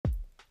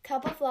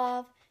Cup of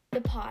Love,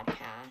 the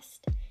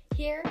podcast.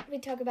 Here we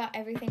talk about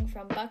everything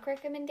from book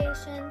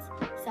recommendations,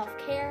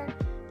 self-care,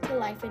 to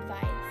life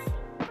advice.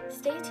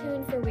 Stay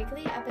tuned for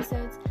weekly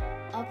episodes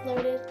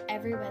uploaded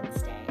every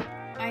Wednesday.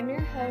 I'm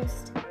your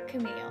host,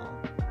 Camille.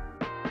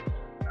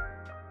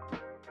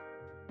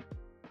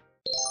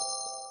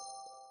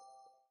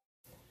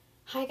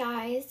 Hi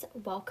guys,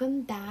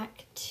 welcome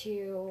back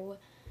to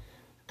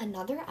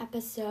another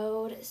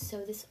episode.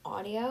 So this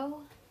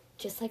audio,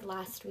 just like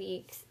last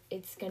week's,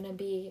 it's gonna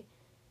be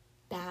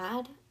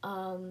bad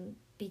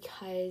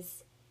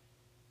because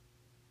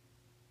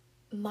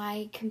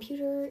my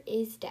computer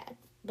is dead.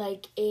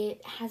 Like,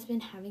 it has been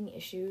having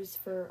issues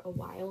for a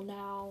while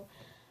now,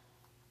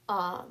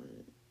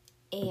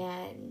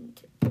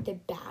 and the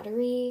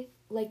battery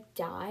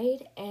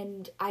died,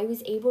 and I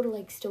was able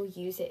to still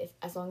use it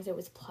as long as it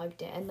was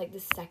plugged in. Like, the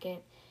second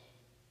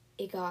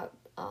it got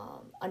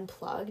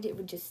unplugged, it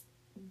would just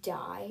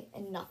die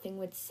and nothing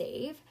would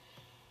save.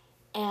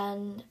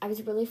 And I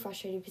was really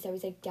frustrated because I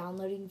was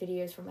downloading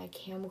videos from my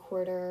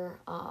camcorder,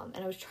 and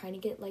I was trying to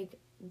get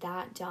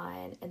that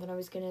done, and then I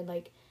was gonna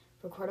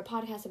record a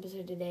podcast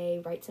episode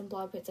today, write some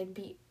blog posts,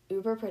 be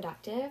uber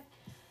productive,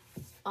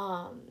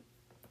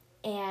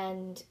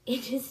 and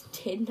it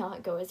just did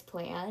not go as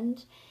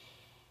planned.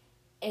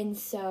 And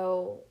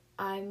so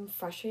I'm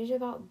frustrated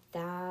about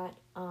that,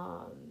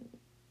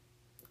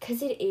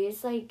 because it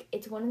is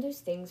it's one of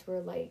those things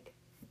where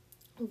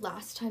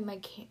last time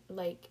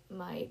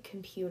my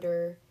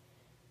computer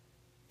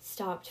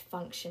stopped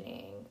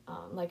functioning,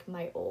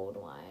 my old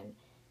one,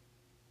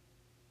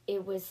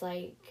 it was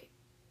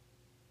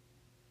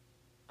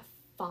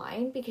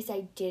fine because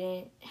I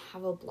didn't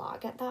have a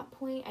blog at that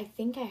point. I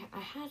think I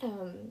had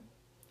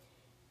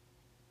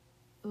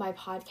my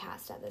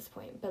podcast at this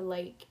point, but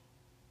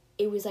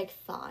it was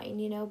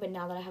fine, but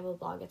now that I have a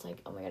blog, it's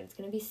oh my god, it's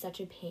gonna be such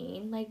a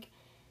pain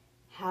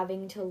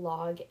having to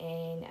log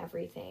in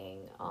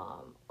everything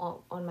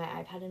on my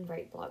iPad and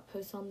write blog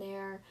posts on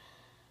there,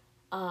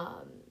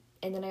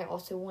 and then I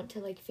also want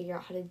to figure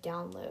out how to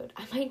download.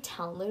 I might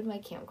download my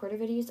camcorder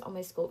videos on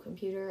my school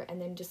computer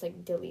and then just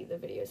delete the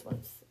videos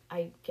once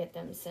I get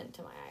them sent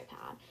to my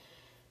iPad.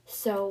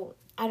 So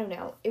I don't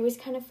know, it was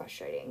kind of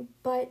frustrating,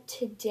 but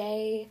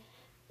today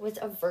was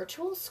a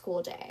virtual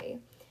school day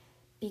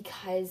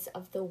because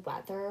of the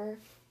weather.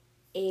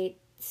 It's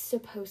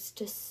supposed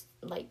to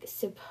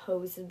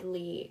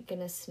supposedly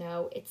gonna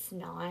snow. It's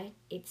not.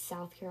 It's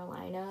South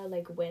Carolina.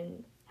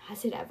 When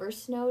has it ever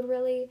snowed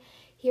really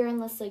here?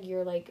 Unless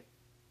you're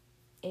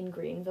in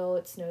Greenville,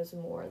 it snows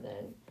more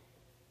than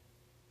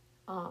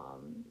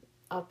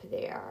up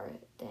there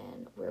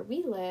than where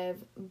we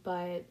live.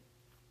 But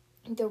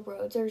the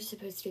roads are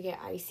supposed to get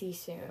icy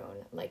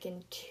soon.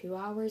 In 2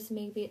 hours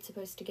maybe it's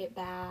supposed to get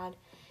bad.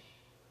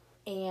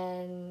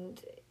 And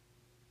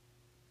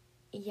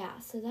yeah,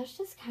 so that's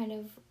just kind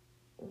of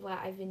what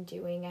I've been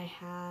doing. I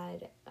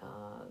had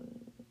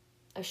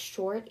a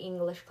short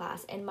English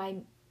class, and my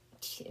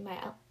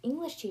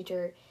English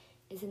teacher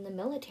is in the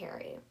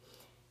military,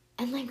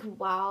 and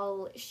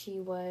while she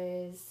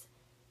was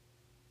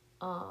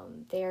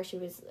there, she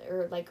was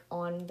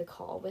on the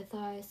call with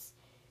us,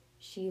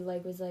 she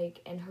was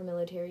in her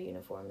military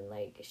uniform,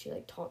 and she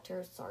talked to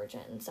her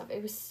sergeant and stuff.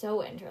 It was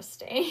so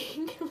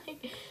interesting.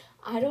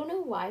 I don't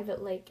know why, but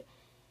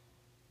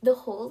the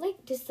whole,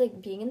 just,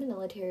 being in the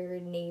military or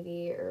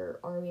Navy or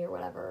Army or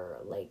whatever,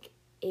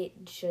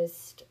 it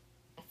just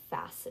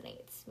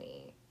fascinates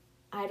me.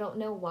 I don't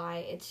know why.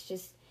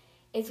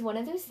 It's one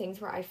of those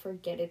things where I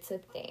forget it's a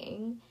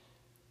thing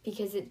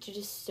because it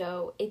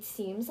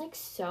seems,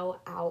 so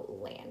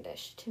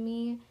outlandish to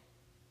me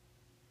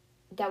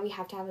that we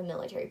have to have a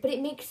military. But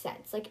it makes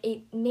sense.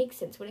 It makes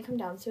sense. When it comes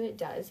down to it, it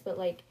does. But,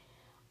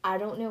 I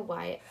don't know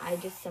why. I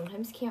just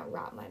sometimes can't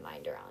wrap my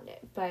mind around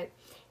it.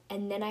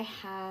 And then I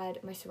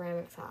had my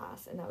ceramics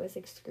class, and that was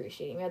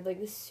excruciating. We had,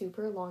 this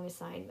super long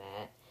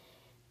assignment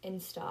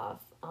and stuff,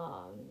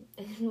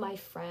 and my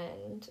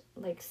friend,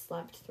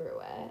 slept through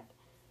it,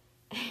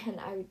 and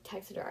I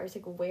texted her. I was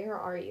where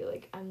are you?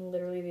 I'm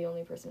literally the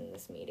only person in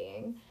this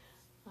meeting.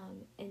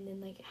 And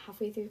then,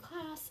 halfway through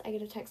class, I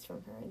get a text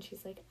from her, and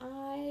she's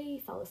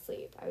I fell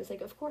asleep. I was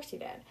of course you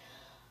did.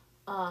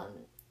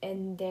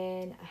 And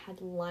then I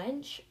had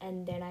lunch,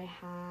 and then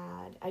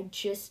I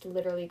just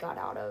literally got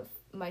out of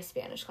my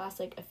Spanish class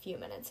a few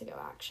minutes ago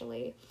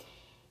actually,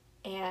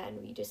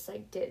 and we just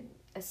did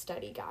a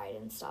study guide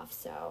and stuff.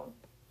 So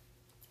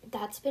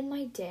that's been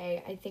my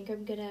day. I think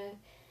I'm gonna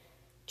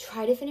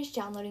try to finish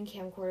downloading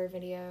camcorder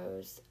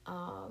videos,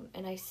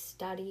 and I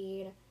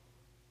studied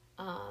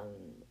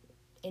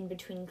in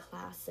between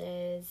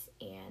classes,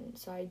 and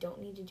so I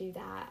don't need to do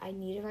that. I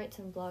need to write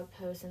some blog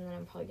posts, and then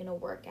I'm probably gonna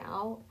work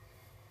out,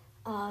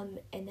 and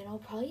then I'll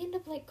probably end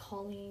up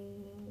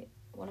calling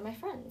one of my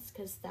friends,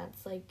 because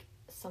that's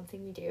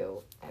something we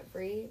do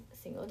every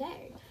single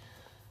day.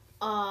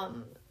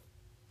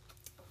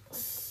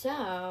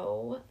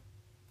 So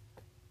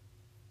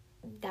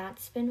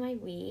that's been my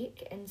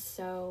week, and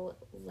so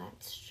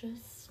let's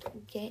just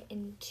get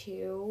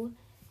into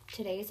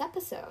today's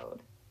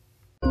episode.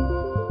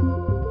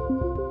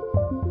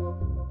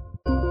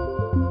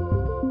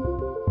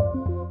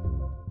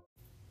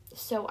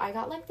 So I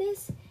got, like,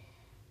 this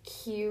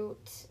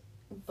cute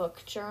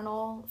book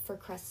journal for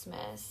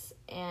Christmas,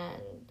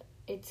 and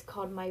it's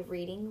called My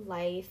Reading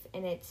Life,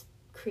 and it's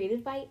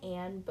created by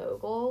Anne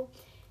Bogle,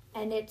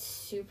 and it's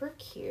super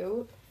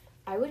cute.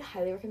 I would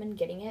highly recommend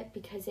getting it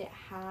because it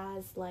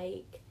has,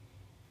 like,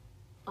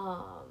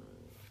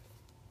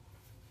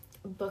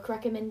 book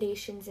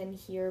recommendations in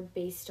here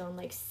based on,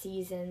 like,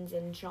 seasons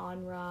and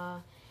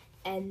genre,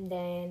 and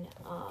then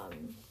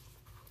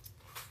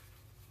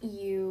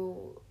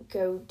you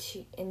go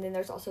to, and then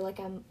there's also, like,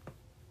 a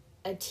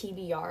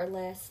TBR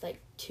list,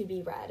 like, to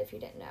be read, if you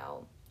didn't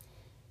know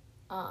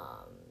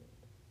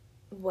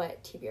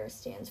what TBR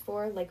stands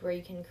for, like, where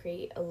you can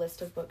create a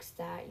list of books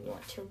that you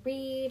want to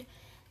read.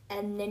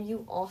 And then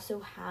you also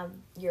have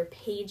your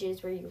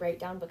pages where you write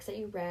down books that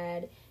you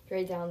read, you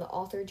write down the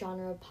author,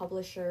 genre,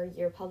 publisher,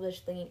 year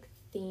published, length,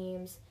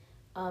 themes,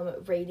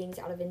 ratings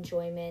out of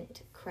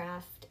enjoyment,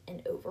 craft,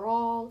 and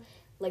overall,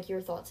 like,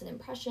 your thoughts and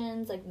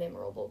impressions, like,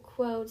 memorable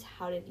quotes,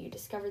 how did you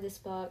discover this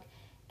book,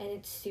 and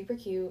it's super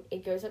cute.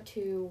 It goes up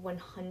to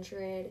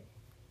 100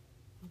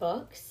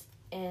 books,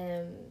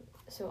 and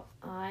so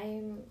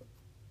I'm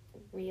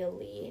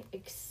really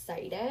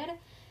excited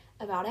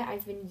about it.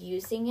 I've been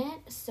using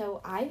it,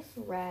 so I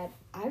read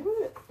a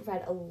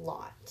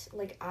lot.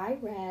 Like, I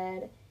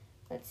read,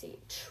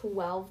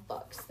 12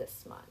 books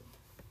this month.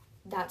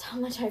 That's how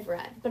much I've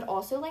read. But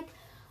also, like,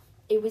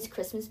 it was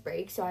Christmas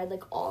break, so I had,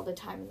 like, all the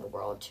time in the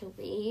world to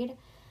read.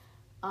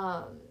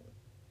 So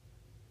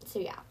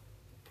yeah.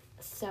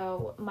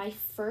 So my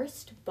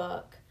first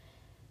book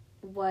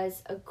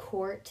was A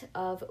Court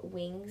of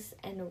Wings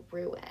and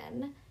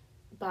Ruin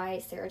by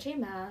Sarah J.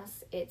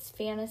 Maas. It's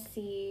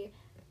fantasy.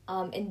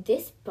 And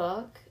this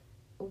book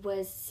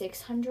was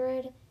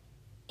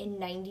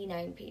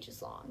 699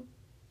 pages long.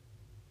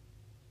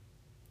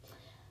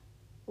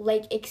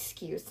 Like,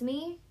 excuse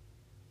me?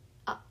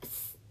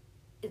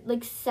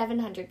 Like,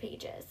 700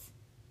 pages.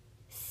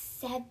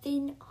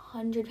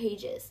 700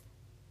 pages.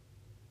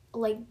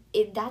 Like,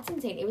 that's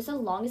insane. It was the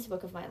longest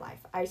book of my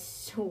life. I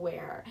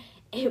swear.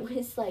 It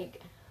was,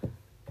 like,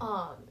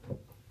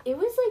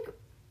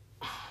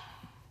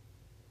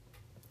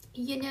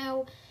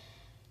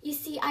 you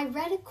see, I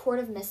read A Court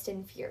of Mist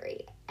and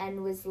Fury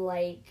and was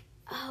like,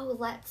 oh,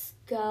 let's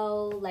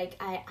go. Like,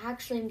 I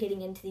actually am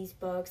getting into these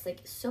books. Like,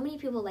 so many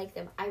people like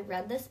them. I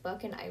read this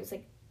book and I was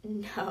like,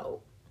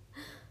 no.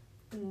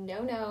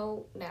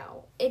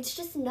 It's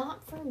just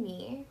not for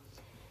me.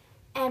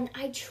 And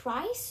I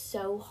try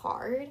so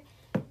hard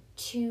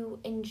to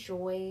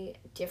enjoy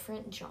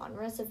different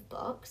genres of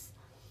books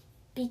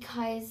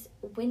because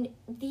when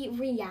the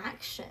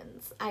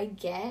reactions I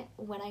get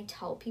when I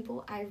tell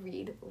people I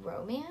read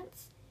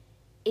romance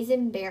is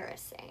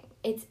embarrassing.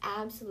 It's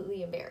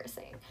absolutely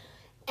embarrassing.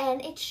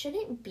 And it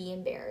shouldn't be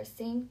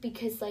embarrassing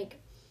because, like,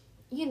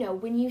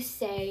 when you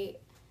say,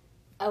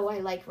 oh, I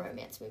like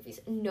romance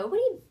movies,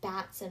 nobody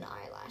bats an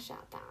eyelash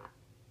at that.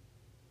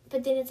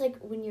 But then it's like,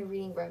 when you're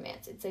reading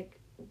romance, it's like,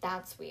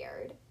 that's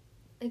weird.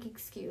 Like,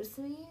 excuse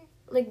me?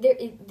 Like,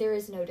 there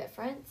is no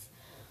difference.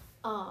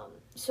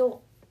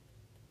 So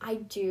I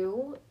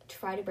do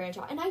try to branch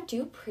out, and I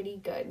do pretty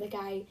good. Like,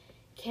 I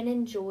can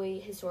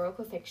enjoy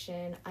historical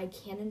fiction. I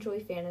can enjoy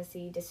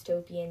fantasy,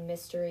 dystopian,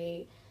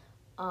 mystery.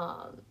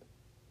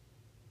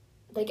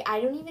 Like,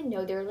 I don't even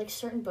know. There are, like,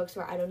 certain books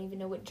where I don't even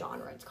know what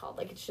genre it's called.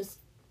 Like, it's just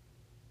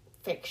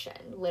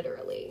fiction,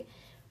 literally.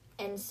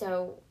 And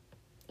so,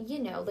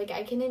 like,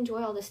 I can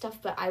enjoy all this stuff,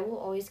 but I will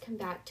always come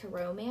back to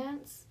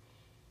romance.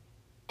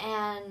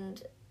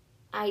 And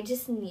I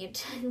just need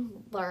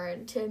to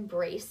learn to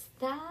embrace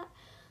that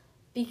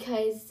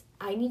because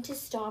I need to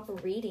stop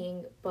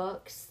reading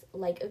books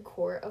like A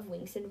Court of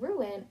Wings and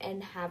Ruin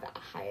and have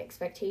high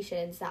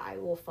expectations that I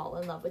will fall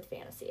in love with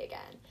fantasy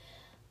again.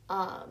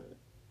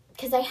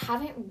 Because I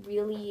haven't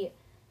really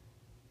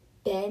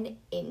been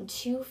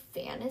into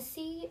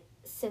fantasy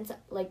since,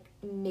 like,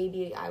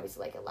 maybe I was,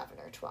 like, 11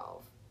 or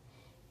 12.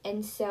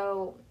 And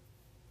so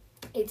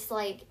it's,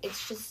 like,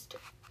 it's just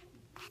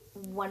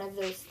one of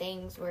those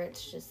things where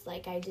it's just,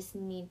 like, I just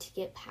need to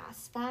get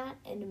past that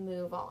and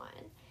move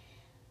on.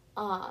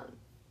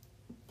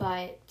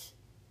 But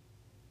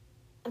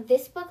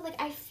this book, like,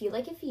 I feel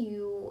like if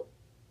you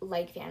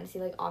like fantasy,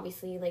 like,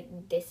 obviously,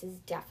 like, this is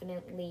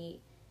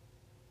definitely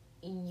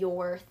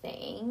your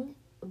thing,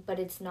 but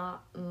it's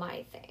not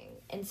my thing.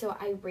 And so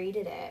I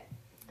rated it.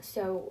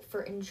 So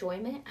for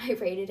enjoyment, I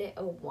rated it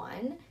a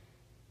 1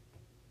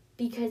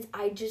 because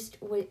I just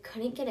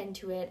couldn't get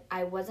into it.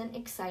 I wasn't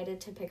excited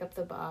to pick up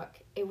the book.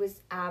 It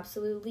was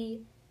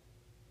absolutely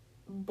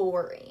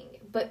boring.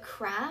 But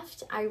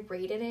craft, I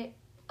rated it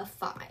a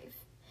 5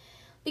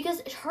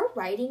 because her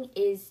writing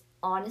is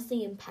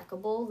honestly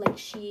impeccable. Like,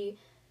 she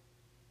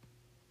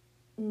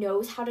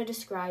knows how to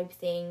describe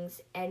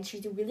things, and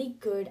she's really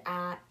good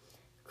at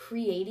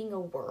creating a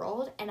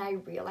world. And I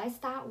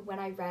realized that when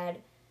I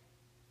read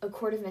A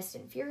Court of Mist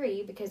and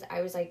Fury, because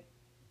I was like,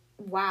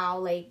 wow,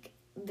 like,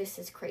 this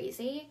is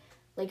crazy.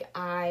 Like,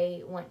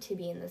 I want to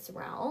be in this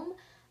realm.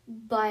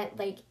 But,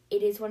 like,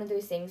 it is one of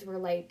those things where,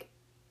 like,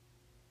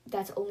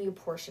 that's only a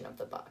portion of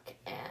the book.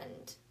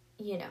 And,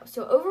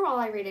 so overall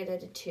I rated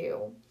it a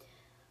 2,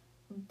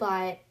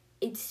 but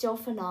it's still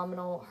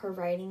phenomenal. Her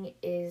writing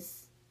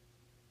is,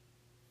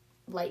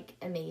 like,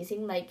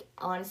 amazing. Like,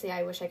 honestly,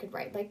 I wish I could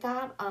write like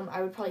that.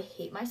 I would probably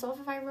hate myself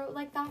if I wrote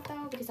like that,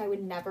 though, because I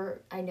would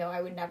never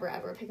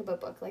ever pick up a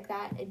book like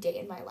that a day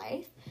in my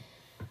life.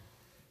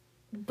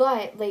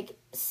 But, like,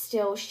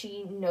 still,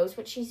 she knows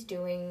what she's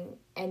doing,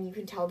 and you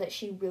can tell that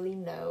she really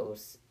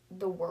knows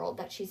the world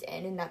that she's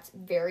in, and that's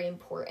very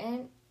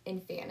important in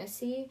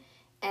fantasy.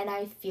 And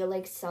I feel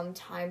like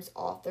sometimes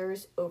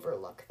authors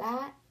overlook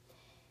that.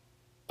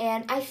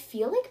 And I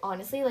feel like,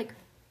 honestly, like,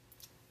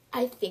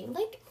 I think,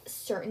 like,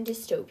 certain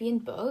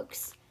dystopian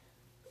books,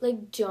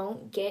 like,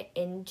 don't get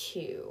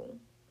into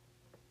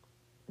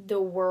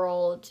the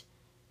world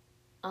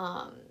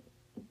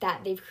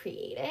that they've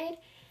created.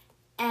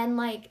 And,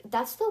 like,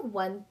 that's the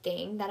one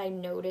thing that I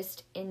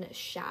noticed in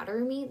Shatter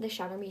Me, the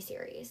Shatter Me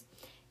series,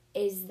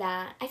 is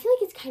that I feel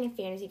like it's kind of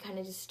fantasy, kind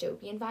of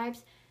dystopian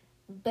vibes,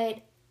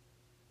 but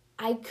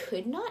I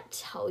could not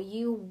tell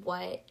you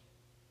what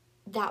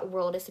that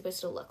world is supposed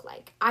to look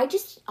like. I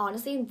just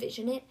honestly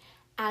envision it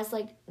as,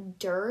 like,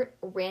 dirt,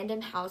 random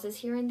houses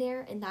here and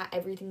there, and that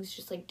everything's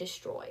just, like,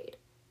 destroyed.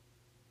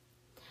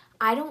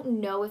 I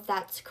don't know if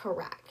that's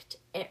correct,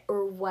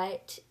 or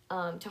what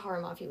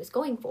Tahereh Mafi was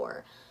going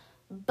for.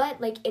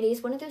 But, like, it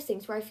is one of those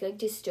things where I feel like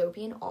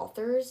dystopian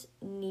authors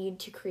need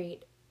to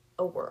create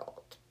a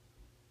world.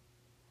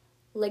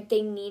 Like,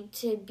 they need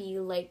to be,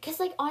 like... Because,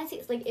 like, honestly,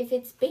 it's like, if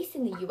it's based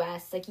in the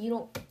U.S., like, you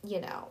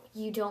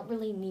don't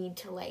really need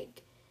to,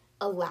 like,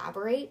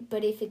 elaborate.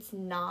 But if it's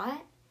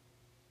not,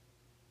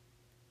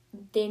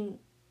 then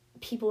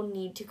people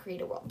need to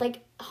create a world.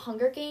 Like,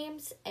 Hunger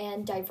Games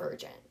and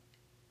Divergent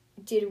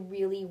did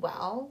really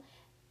well.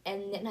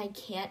 And then I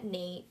can't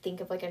think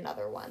of, like,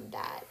 another one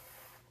that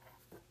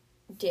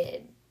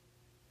did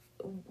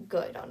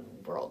good on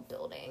world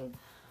building.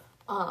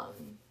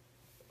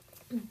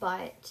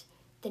 But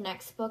the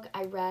next book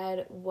I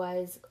read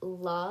was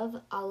Love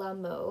a la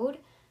Mode,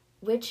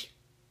 which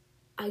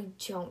I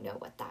don't know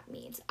what that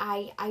means.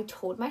 I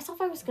told myself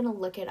I was gonna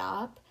look it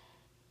up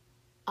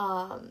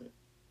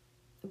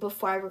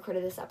before I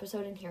recorded this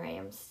episode, and here I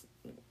am,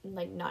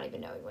 like, not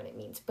even knowing what it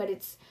means. But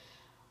it's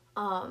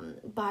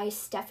by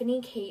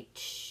Stephanie Kate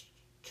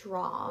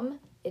Strom.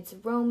 It's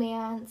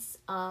romance.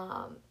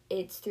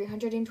 It's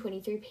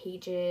 323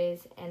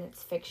 pages, and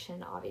it's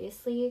fiction,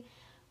 obviously.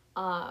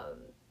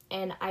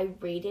 And I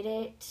rated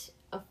it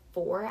a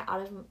 4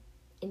 out of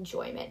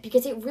enjoyment,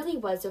 because it really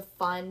was a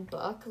fun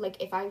book.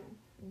 Like, if I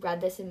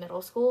read this in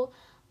middle school,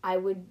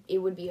 it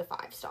would be a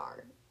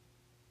 5-star.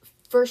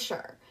 For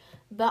sure.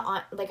 But,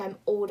 I'm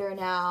older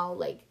now,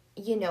 like,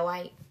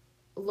 I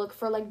look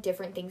for, like,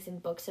 different things in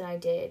books than I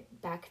did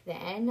back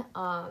then.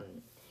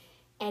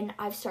 And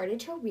I've started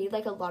to read,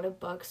 like, a lot of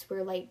books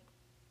where, like,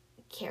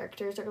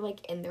 characters are,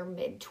 like, in their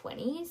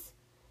mid-20s.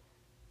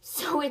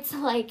 So it's,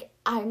 like,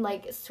 I'm,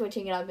 like,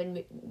 switching it up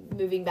and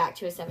moving back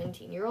to a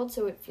 17-year-old,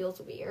 so it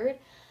feels weird.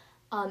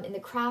 And The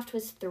Craft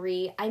was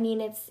 3. I mean,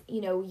 it's,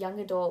 young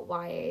adult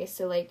YA,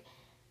 so, like,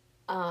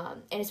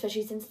 and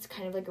especially since it's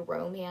kind of, like,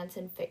 romance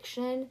and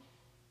fiction,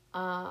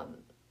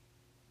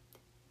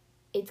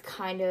 it's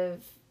kind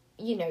of,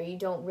 you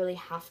don't really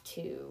have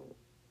to...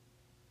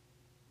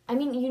 I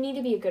mean, you need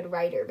to be a good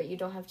writer, but you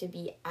don't have to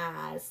be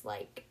as,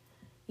 like...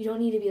 You don't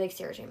need to be like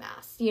Sarah J.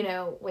 Maas,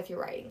 with your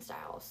writing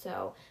style.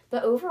 So,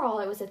 but overall,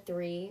 it was a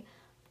 3.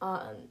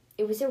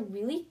 It was a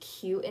really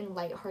cute and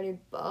lighthearted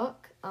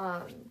book.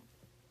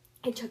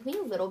 It took me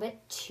a little bit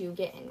to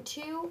get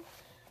into,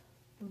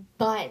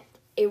 but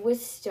it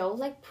was still,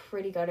 like,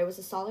 pretty good. It was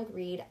a solid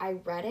read. I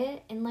read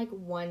it in, like,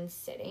 one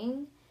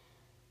sitting.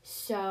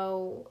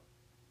 So,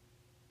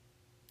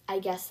 I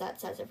guess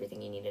that says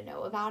everything you need to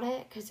know about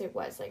it, because it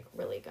was, like,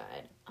 really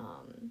good.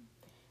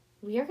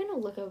 We are going to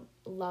look up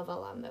Love a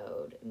la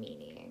Mode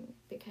meaning,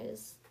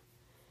 because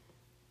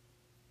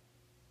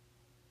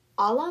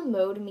a la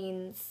mode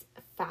means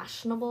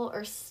fashionable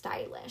or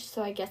stylish.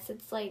 So I guess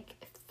it's, like,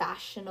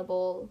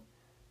 fashionable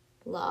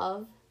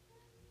love.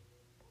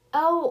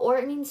 Oh, or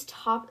it means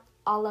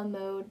a la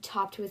mode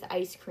topped with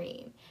ice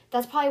cream.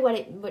 That's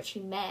probably what she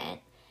meant,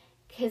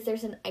 because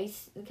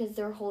because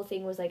their whole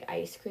thing was, like,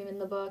 ice cream in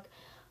the book,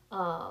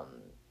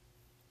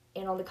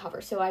 and on the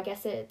cover. So I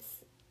guess it's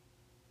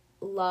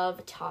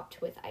love topped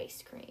with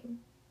ice cream.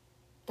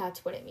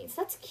 That's what it means.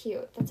 That's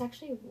cute. That's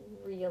actually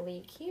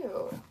really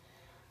cute.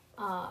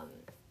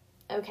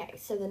 Okay,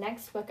 so the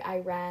next book I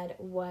read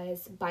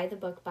was By the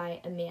Book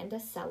by Amanda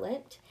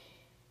Sillett.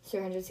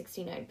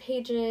 369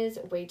 pages,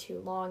 way too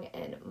long.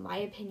 In my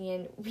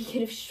opinion, we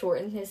could have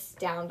shortened this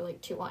down to,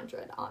 like,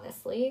 200,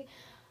 honestly.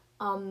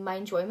 My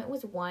enjoyment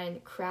was 1,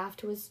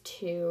 craft was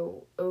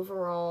 2,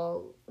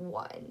 overall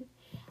 1.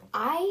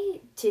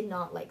 I did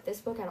not like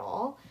this book at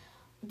all.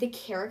 The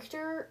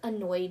character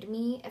annoyed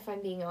me, if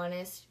I'm being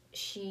honest.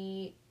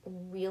 She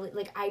really,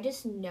 like, I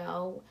just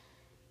know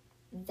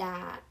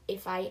that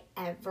if I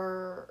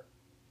ever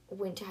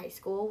went to high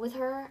school with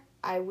her,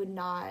 I would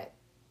not,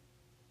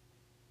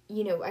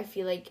 I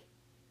feel like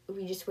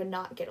we just would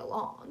not get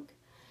along.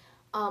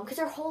 Because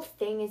her whole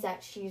thing is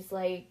that she's,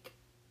 like,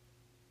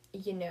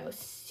 you know,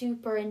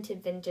 super into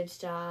vintage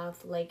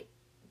stuff, like,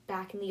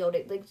 back in the old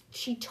days. Like,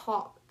 she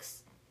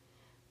talks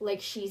like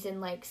she's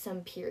in, like,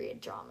 some period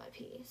drama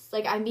piece.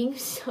 Like, I'm being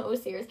so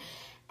serious.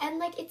 And,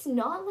 like, it's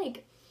not,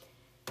 like,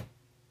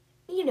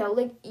 you know,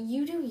 like,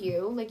 you do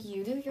you. Like,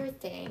 you do your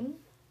thing.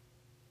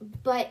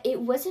 But it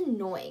was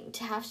annoying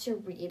to have to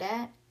read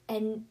it.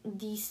 And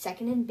the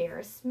second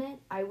embarrassment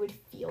I would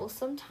feel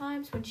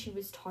sometimes when she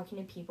was talking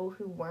to people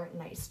who weren't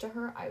nice to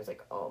her, I was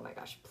like, oh my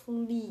gosh,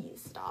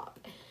 please stop.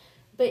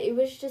 But it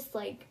was just,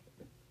 like,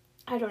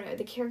 I don't know,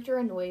 the character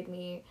annoyed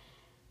me.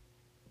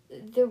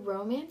 The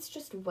romance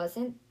just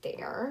wasn't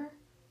there,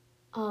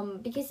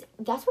 because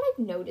that's what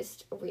I've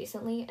noticed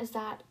recently, is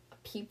that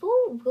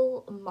people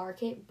will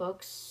market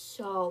books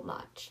so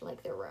much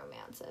like their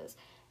romances,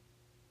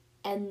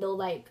 and they'll,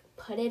 like,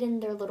 put it in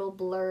their little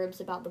blurbs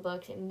about the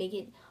books and make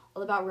it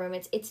all about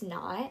romance. It's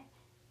not,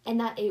 and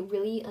that it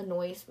really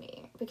annoys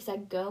me, because I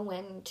go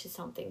into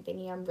something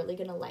thinking I'm really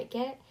gonna like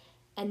it,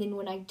 and then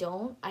when I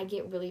don't, I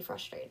get really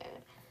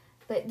frustrated.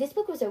 But this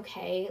book was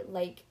okay.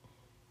 Like,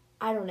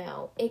 I don't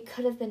know. It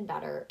could have been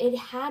better. It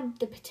had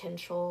the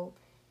potential,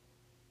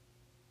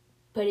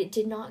 but it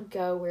did not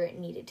go where it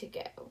needed to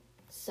go.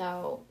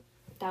 So,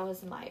 that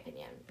was my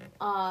opinion.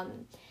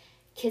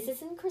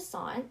 Kisses and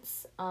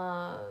Croissants,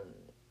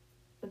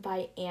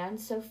 by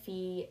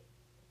Anne-Sophie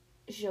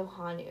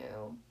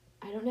Johannou.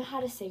 I don't know how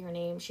to say her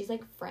name. She's,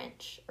 like,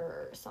 French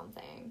or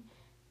something.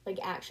 Like,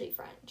 actually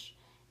French.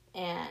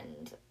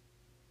 And,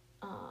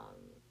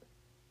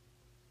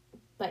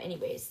 but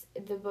anyways,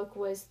 the book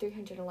was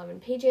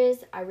 311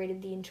 pages. I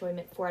rated the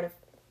enjoyment 4 out of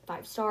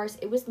 5 stars.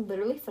 It was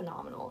literally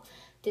phenomenal.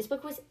 This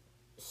book was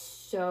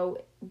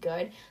so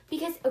good.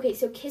 Because, okay,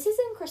 so Kisses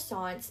and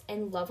Croissants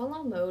and Love a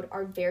la Mode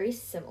are very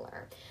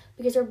similar.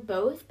 Because they're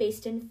both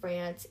based in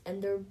France,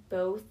 and they're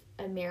both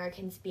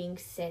Americans being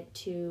sent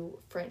to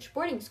French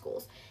boarding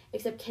schools.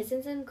 Except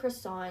Kisses and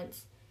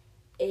Croissants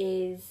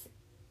is,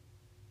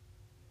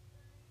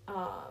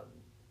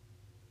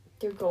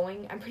 they're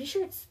going, I'm pretty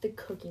sure it's the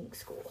cooking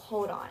school.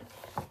 Hold on.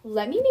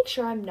 Let me make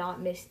sure I'm not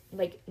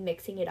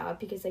mixing it up,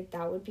 because, like,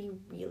 that would be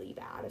really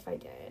bad if I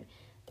did.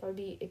 That would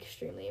be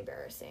extremely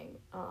embarrassing.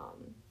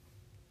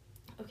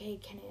 Okay,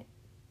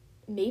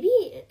 maybe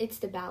it's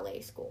the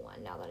ballet school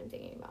one, now that I'm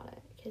thinking about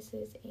it.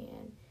 Kisses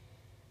and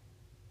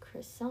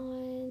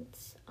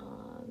Croissants.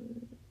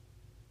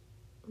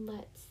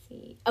 Let's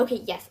see.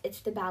 Okay, yes, it's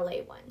the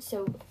ballet one.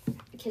 So,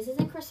 Kisses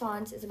and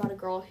Croissants is about a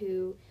girl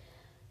who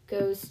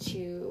goes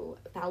to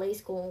ballet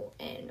school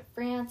in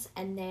France,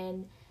 and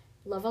then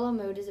Love a la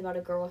Mode is about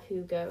a girl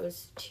who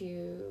goes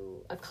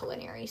to a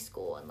culinary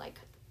school, and, like,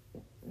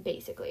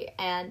 basically,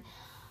 and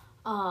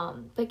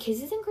but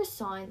Kisses and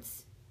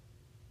Croissants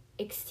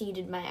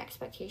exceeded my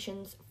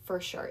expectations for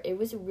sure. It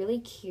was really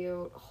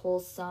cute,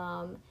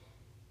 wholesome.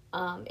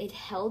 It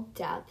held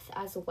depth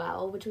as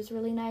well, which was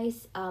really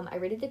nice. I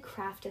rated The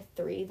Craft a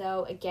 3,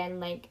 though.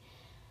 Again, like,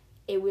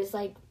 it was,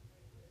 like,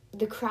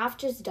 The Craft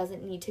just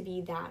doesn't need to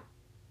be that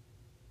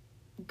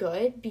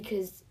good,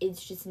 because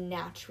it's just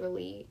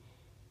naturally,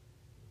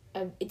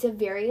 it's a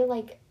very,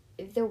 like,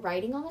 the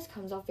writing almost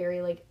comes off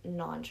very, like,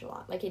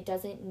 nonchalant. Like, it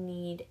doesn't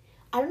need,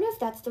 I don't know if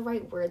that's the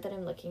right word that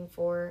I'm looking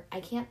for. I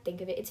can't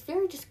think of it. It's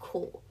very just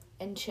cool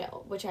and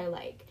chill, which I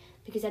like,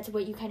 because that's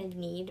what you kind of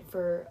need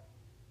for,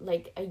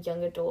 like, a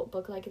young adult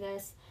book like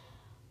this.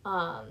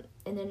 And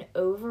then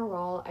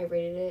overall, I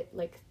rated it,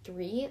 like,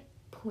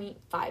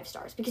 3.5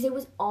 stars, because it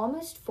was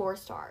almost 4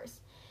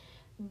 stars,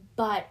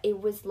 but it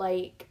was,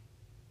 like,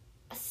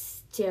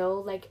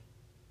 still, like,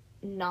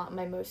 not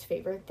my most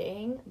favorite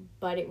thing,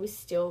 but it was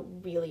still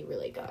really,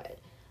 really good.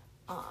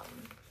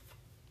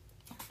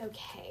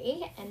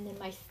 Okay, and then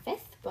my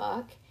 5th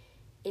book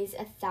is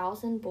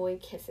 1,000 Boy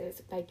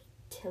Kisses by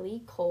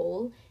Tilly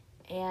Cole,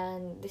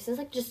 and this is,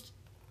 like, just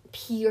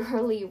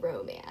purely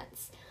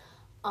romance.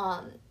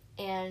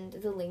 And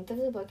the length of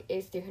the book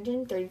is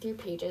 333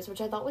 pages,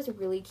 which I thought was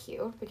really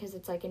cute, because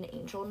it's, like, an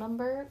angel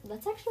number.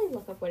 Let's actually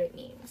look up what it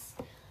means.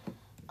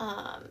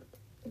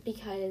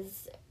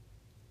 Because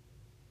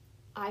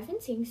I've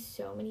been seeing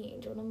so many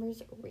angel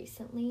numbers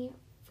recently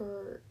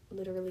for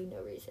literally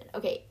no reason.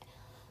 Okay,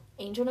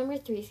 angel number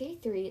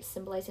 333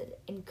 symbolizes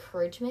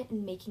encouragement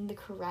in making the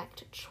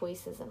correct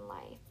choices in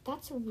life.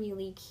 That's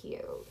really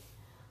cute.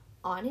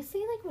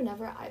 Honestly, like,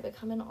 whenever I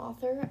become an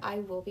author, I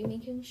will be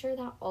making sure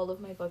that all of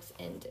my books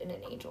end in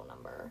an angel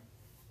number.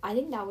 I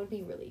think that would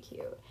be really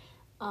cute.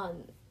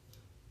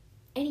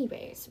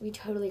 Anyways, we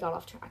totally got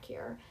off track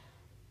here.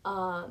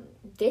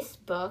 This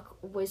book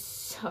was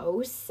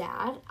so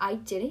sad. I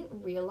didn't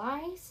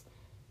realize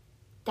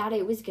that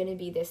it was gonna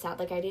be this sad.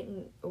 Like,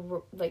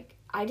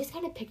 I just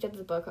kind of picked up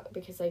the book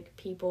because, like,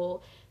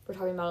 people were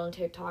talking about it on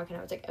TikTok, and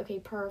I was like, okay,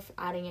 perf,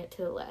 adding it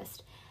to the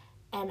list.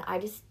 And I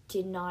just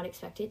did not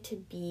expect it to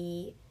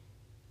be,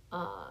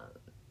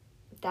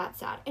 that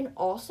sad. And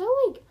also,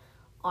 like,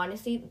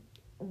 honestly,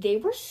 they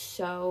were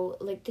so,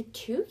 like, the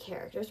two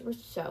characters were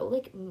so,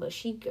 like,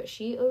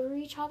 mushy-gushy over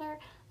each other.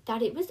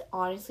 that it was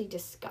honestly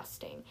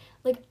disgusting.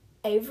 Like,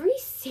 every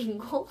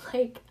single,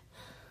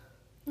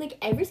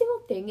 every single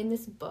thing in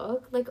this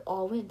book, like,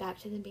 all went back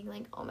to them being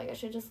like, oh my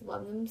gosh, I just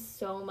love them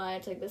so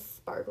much, like, the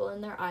sparkle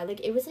in their eye.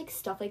 Like, it was, like,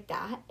 stuff like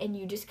that, and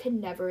you just could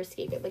never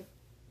escape it. Like,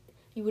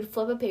 you would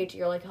flip a page, and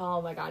you're like,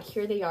 oh my god,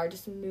 here they are,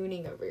 just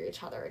mooning over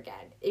each other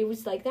again. It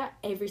was like that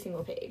every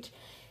single page.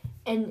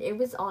 And it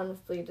was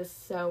honestly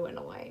just so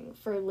annoying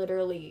for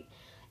literally...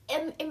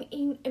 I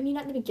mean,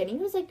 at the beginning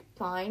it was, like,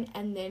 fine,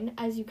 and then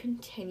as you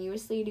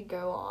continuously to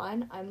go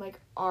on, I'm like,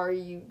 are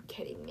you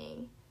kidding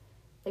me?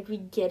 Like, we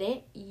get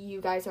it,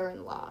 you guys are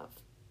in love.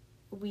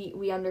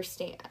 We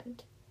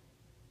understand.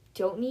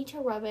 Don't need to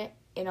rub it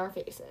in our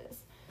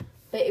faces.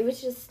 But it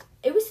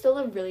was still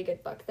a really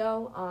good book,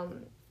 though.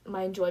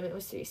 My enjoyment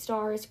was 3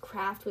 stars,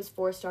 craft was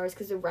 4 stars,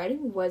 because the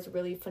writing was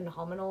really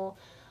phenomenal.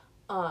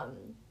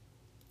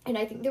 And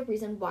I think the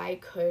reason why I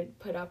could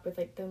put up with,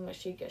 like, the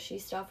mushy-gushy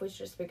stuff was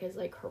just because,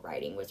 like, her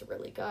writing was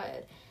really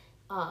good.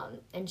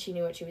 And she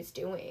knew what she was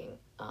doing.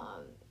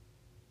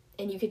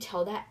 And you could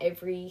tell that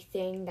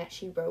everything that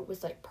she wrote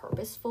was, like,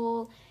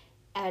 purposeful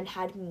and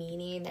had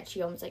meaning, that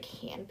she almost, like,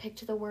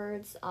 handpicked the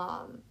words.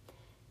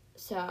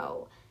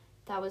 So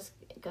that was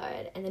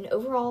good. And then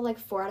overall, like,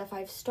 4 out of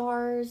 5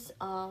 stars.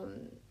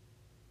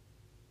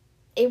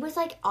 It was,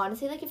 like,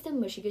 honestly, like, if the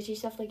mushy-gushy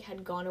stuff, like,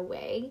 had gone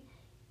away,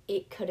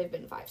 it could have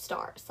been 5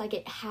 stars. Like,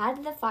 it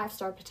had the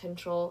 5-star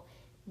potential,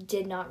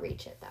 did not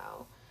reach it,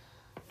 though.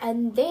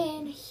 And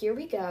then, here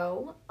we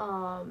go.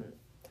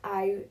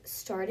 I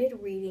started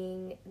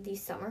reading the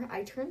Summer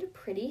I Turned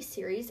Pretty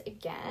series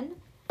again,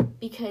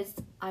 because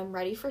I'm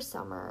ready for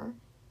summer.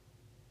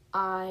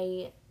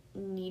 I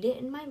need it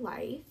in my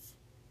life.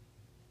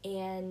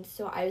 And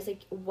so I was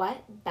like,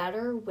 what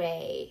better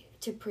way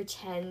to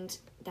pretend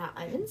that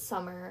I'm in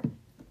summer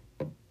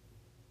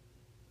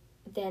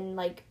than,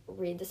 like,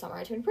 read the Summer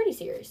I Turned Pretty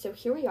series. So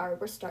here we are,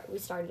 we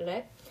started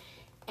it,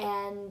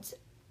 and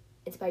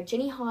it's by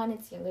Jenny Han,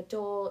 it's young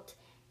adult,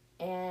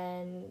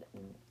 and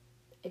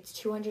it's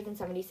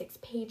 276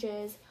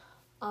 pages,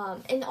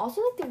 and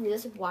also, like, the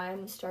reason why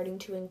I'm starting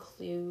to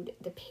include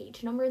the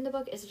page number in the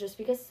book is just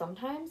because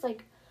sometimes,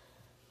 like,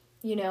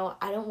 you know,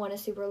 I don't want a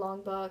super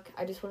long book,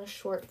 I just want a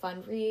short,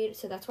 fun read,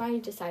 so that's why I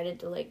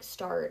decided to, like,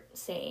 start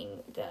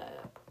saying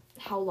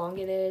how long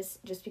it is,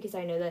 just because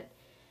I know that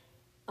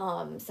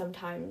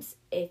sometimes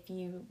if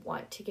you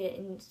want to get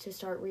in to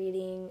start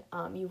reading,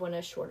 you want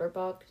a shorter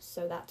book,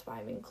 so that's why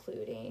I'm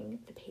including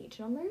the page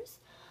numbers.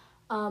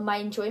 My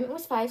enjoyment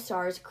was 5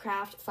 stars,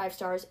 craft 5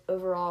 stars,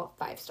 overall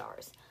 5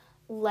 stars.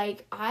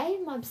 Like,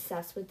 I'm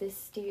obsessed with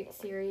this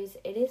series.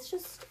 It is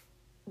just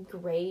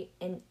great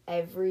in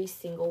every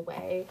single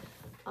way.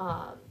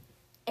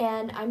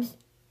 And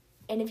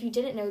if you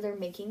didn't know, they're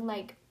making,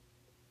 like,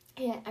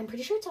 I'm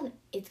pretty sure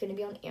it's going to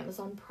be on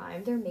Amazon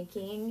Prime. They're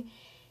making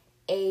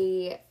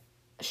a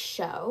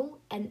show,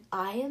 and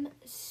I am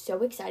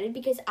so excited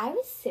because I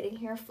was sitting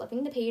here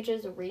flipping the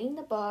pages, reading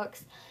the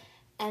books,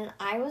 and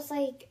I was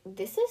like,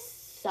 this is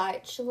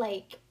such,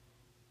 like,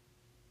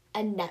 a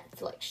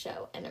Netflix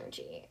show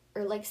energy,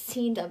 or, like,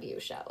 CW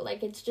show.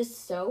 Like, it's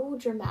just so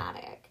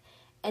dramatic,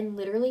 and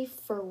literally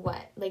for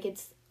what? Like,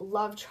 it's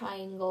love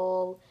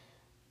triangle,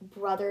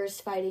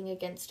 brothers fighting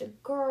against a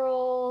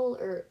girl,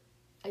 or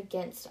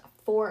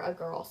for a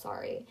girl,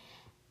 sorry.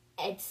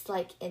 It's,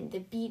 like, in the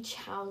beach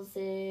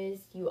houses.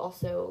 You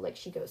also, like,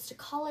 she goes to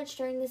college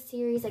during the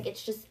series. Like,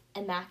 it's just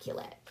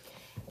immaculate.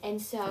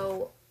 And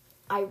so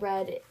I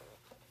read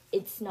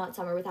It's Not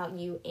Summer Without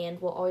You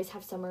and We'll Always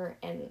Have Summer,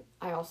 and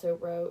I also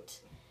wrote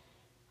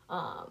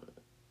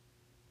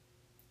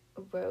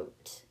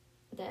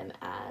them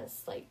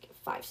as, like,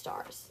 5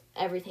 stars.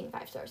 Everything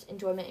 5 stars.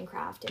 Enjoyment and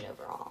craft and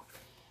overall.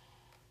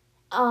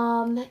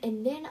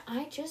 And then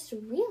I just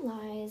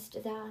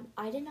realized that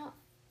I did not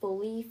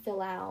fully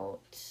fill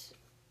out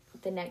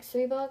the next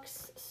 3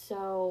 books,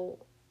 so,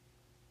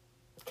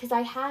 because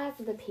I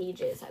have the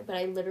pages, but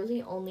I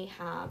literally only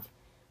have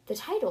the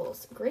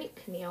titles. Great,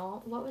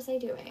 Camille, what was I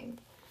doing?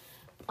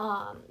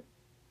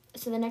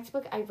 So the next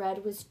book I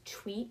read was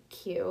Tweet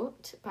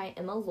Cute by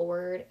Emma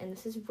Lord, and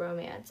this is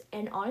romance,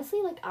 and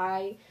honestly, like,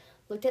 I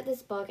looked at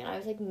this book, and I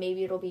was like,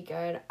 maybe it'll be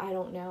good, I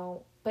don't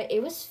know, but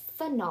it was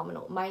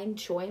phenomenal. My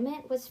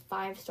enjoyment was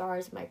 5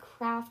 stars, my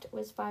craft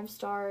was 5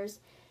 stars,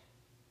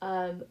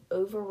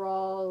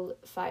 overall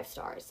 5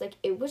 stars. Like,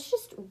 it was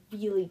just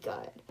really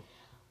good.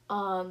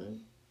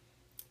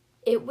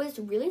 It was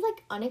really,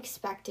 like,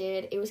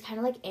 unexpected. It was kind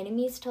of like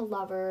enemies to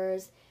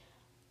lovers,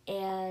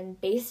 and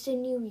based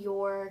in New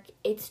York.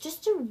 It's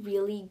just a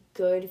really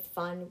good,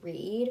 fun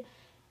read,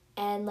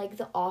 and, like,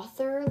 the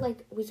author,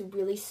 like, was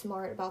really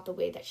smart about the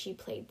way that she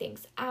played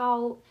things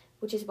out,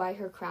 which is why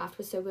her craft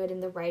was so good,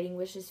 and the writing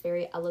was just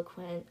very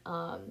eloquent.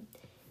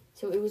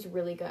 So it was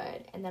really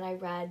good. And then I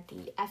read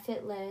The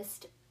Effort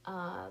List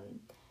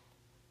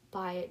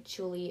by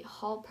Julie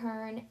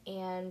Halpern,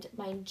 and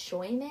my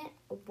enjoyment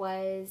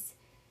was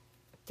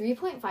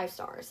 3.5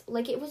 stars.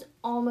 Like, it was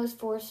almost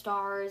 4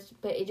 stars,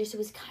 but it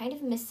was kind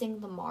of missing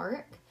the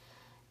mark.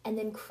 And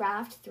then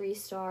Craft, 3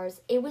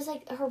 stars. It was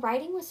like, her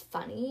writing was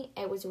funny.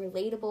 It was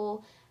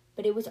relatable,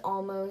 but it was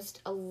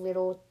almost a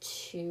little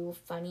too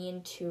funny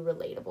and too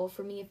relatable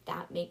for me, if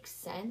that makes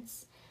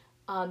sense.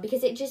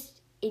 Because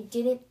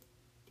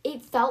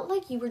it felt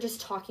like you were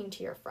just talking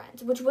to your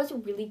friends, which was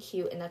really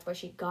cute, and that's why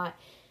she got,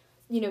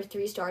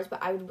 3 stars,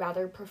 but I would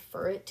rather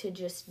prefer it to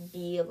just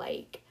be,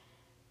 like,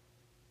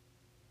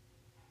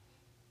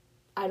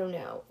 I don't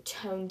know,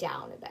 toned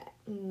down a bit,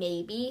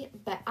 maybe,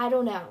 but I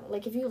don't know.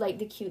 Like, if you like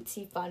the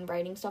cutesy, fun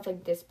writing stuff,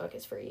 like, this book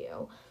is for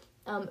you.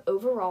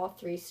 Overall,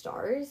 3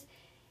 stars,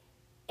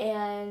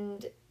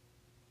 and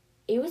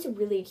it was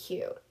really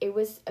cute. It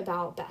was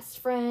about best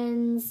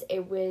friends,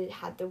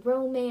 had the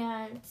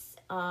romance,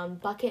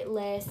 bucket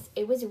list.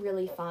 It was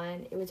really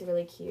fun. It was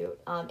really cute.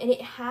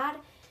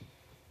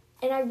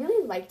 And I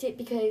really liked it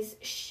because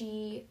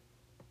she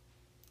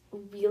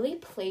really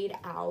played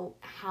out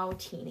how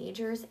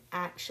teenagers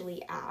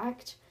actually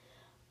act,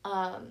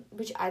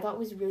 which I thought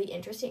was really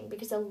interesting,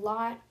 because a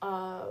lot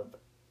of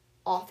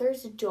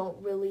authors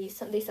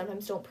they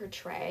sometimes don't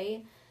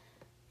portray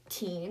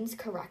teens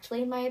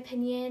correctly, in my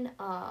opinion.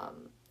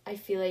 I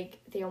feel like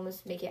they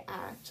almost make it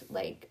act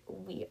like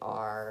we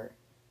are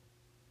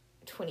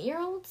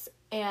 20-year-olds,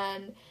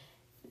 and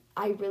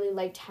I really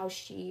liked how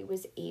she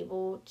was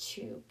able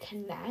to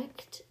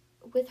connect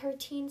with her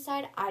teen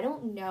side. I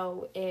don't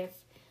know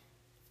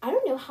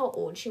how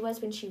old she was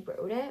when she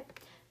wrote it,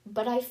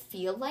 but I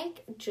feel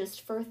like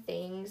just for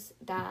things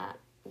that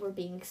were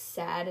being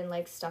said and,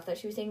 like, stuff that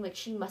she was saying, like,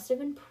 she must have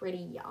been pretty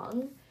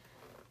young.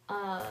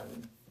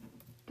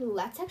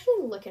 Let's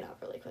actually look it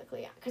up really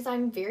quickly, because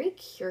I'm very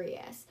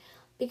curious,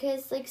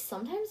 because, like,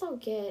 sometimes I'll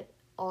get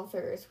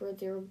authors where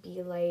there'll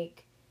be,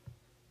 like,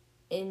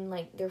 in,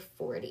 like, their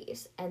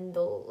 40s, and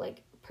they'll,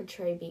 like,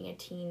 portray being a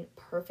teen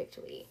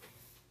perfectly.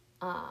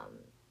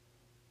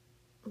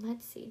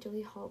 Let's see,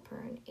 Julie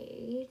Halpern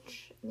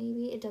age,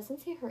 maybe? It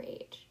doesn't say her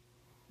age.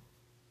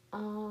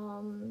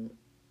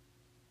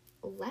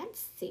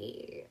 Let's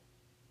see.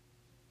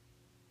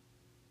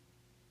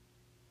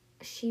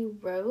 She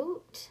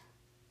wrote...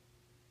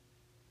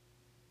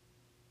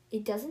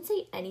 It doesn't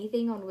say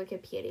anything on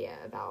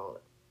Wikipedia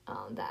about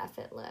the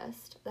Effet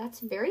list. That's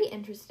very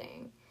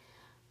interesting.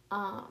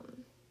 I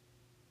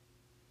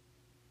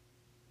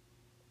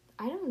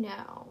don't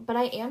know, but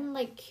I am,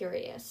 like,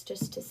 curious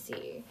just to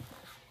see.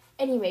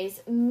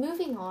 Anyways,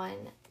 moving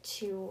on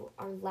to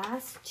our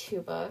last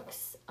 2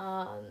 books.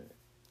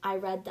 I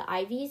read The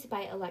Ivies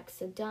by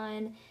Alexa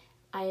Dunn.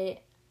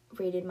 I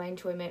rated my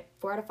enjoyment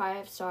 4 out of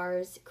 5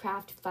 stars,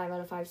 Craft 5 out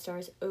of 5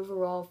 stars,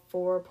 overall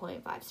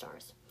 4.5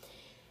 stars.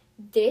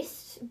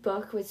 This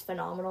book was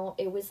phenomenal.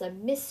 It was a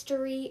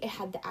mystery. It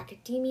had the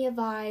academia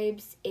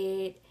vibes.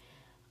 It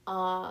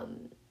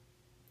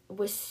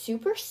was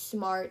super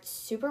smart,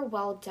 super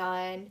well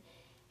done.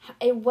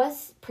 It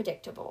was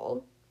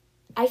predictable.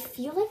 I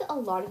feel like a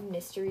lot of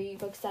mystery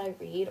books that I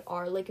read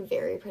are, like,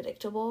 very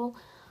predictable.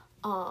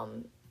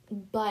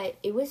 But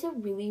it was a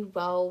really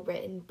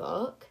well-written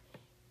book.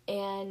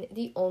 And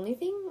the only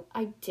thing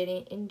I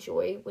didn't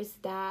enjoy was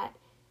that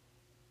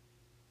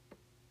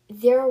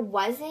there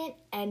wasn't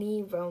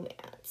any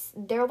romance.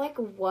 There, like,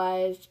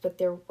 was, but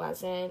there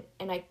wasn't.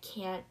 And I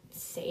can't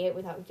say it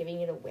without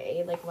giving it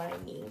away, like, what I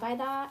mean by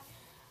that.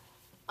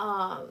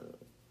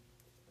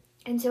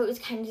 And so it was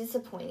kind of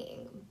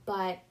disappointing,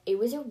 but it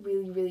was a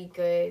really, really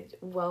good,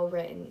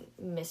 well-written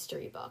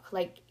mystery book.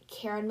 Like,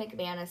 Karen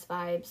McManus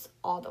vibes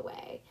all the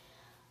way.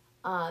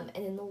 And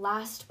then the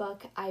last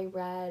book I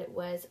read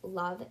was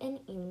Love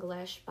in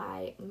English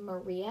by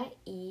Maria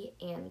E.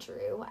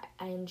 Andrew.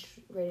 I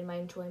rated my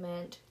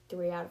enjoyment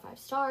 3 out of 5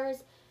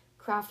 stars.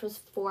 Craft was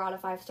 4 out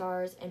of 5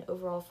 stars, and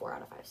overall 4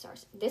 out of 5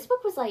 stars. This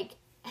book was, like,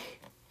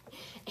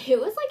 it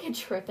was, like, a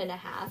trip and a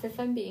half, if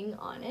I'm being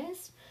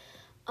honest.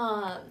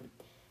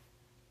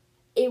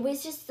 It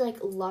was just, like,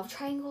 love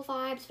triangle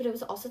vibes, but it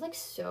was also, like,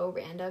 so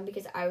random,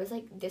 because I was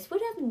like, this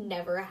would have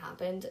never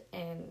happened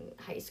in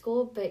high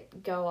school,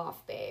 but go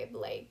off, babe.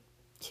 Like,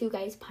 2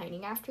 guys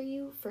pining after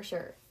you, for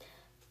sure.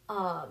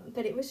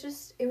 But it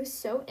was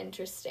so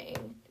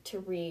interesting to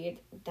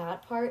read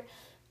that part.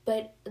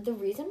 But the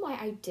reason why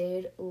I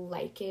did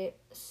like it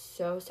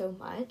so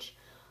much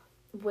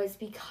was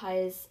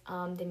because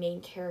the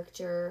main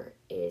character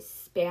is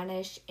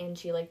Spanish, and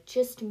she, like,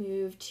 just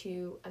moved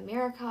to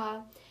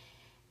America,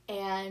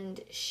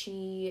 and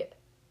she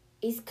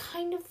is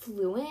kind of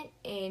fluent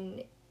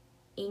in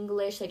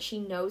English. Like, she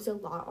knows a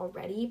lot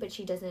already, but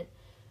she doesn't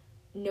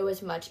know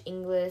as much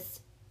English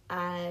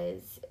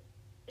as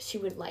she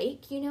would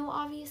like,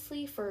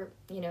 obviously, for,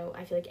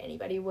 I feel like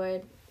anybody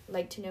would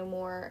like to know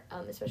more,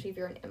 especially if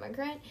you're an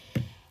immigrant.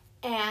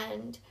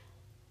 And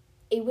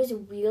it was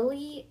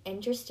really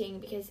interesting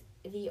because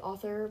the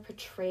author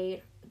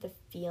portrayed the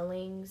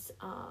feelings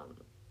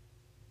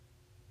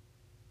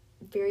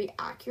very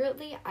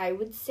accurately, I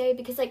would say,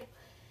 because, like,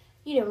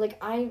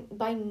 I,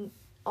 by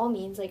all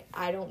means, like,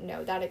 I don't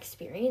know that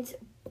experience,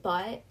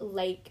 but,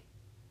 like,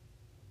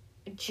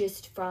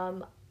 just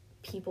from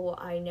people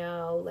I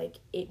know, like,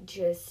 it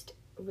just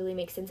really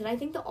makes sense. And I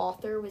think the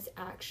author was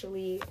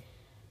actually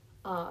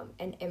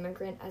an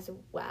immigrant as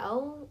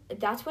well.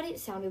 That's what it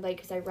sounded like,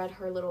 because I read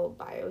her little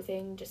bio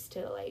thing just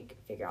to, like,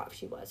 figure out if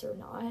she was or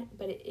not,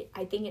 but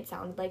I think it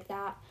sounded like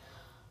that.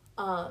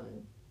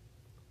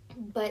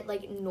 But,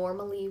 like,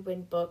 normally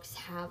when books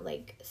have,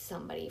 like,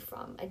 somebody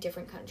from a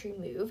different country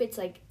move, it's,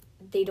 like,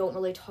 they don't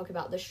really talk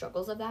about the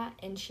struggles of that,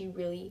 and she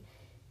really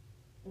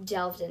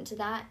delved into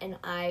that, and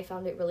I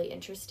found it really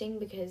interesting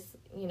because,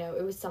 you know,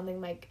 it was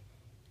something, like,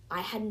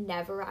 I had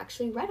never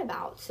actually read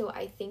about, so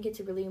I think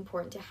it's really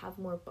important to have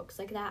more books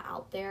like that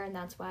out there, and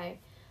that's why,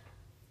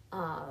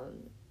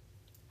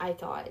 I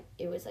thought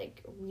it was,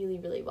 like, really,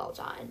 really well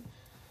done.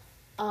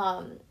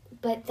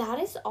 But that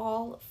is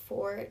all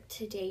for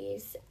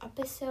today's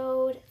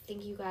episode.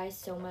 Thank you guys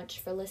so much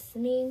for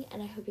listening,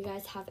 and I hope you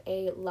guys have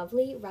a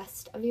lovely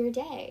rest of your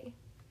day.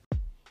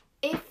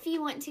 If you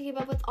want to keep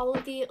up with all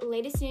of the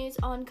latest news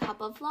on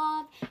Cup of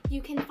Love,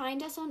 you can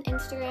find us on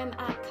Instagram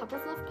at Cup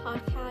of Love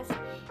Podcast,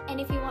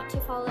 and if you want to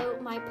follow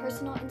my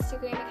personal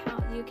Instagram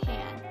account, you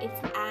can. It's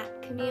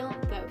at Camille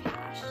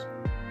Bocash.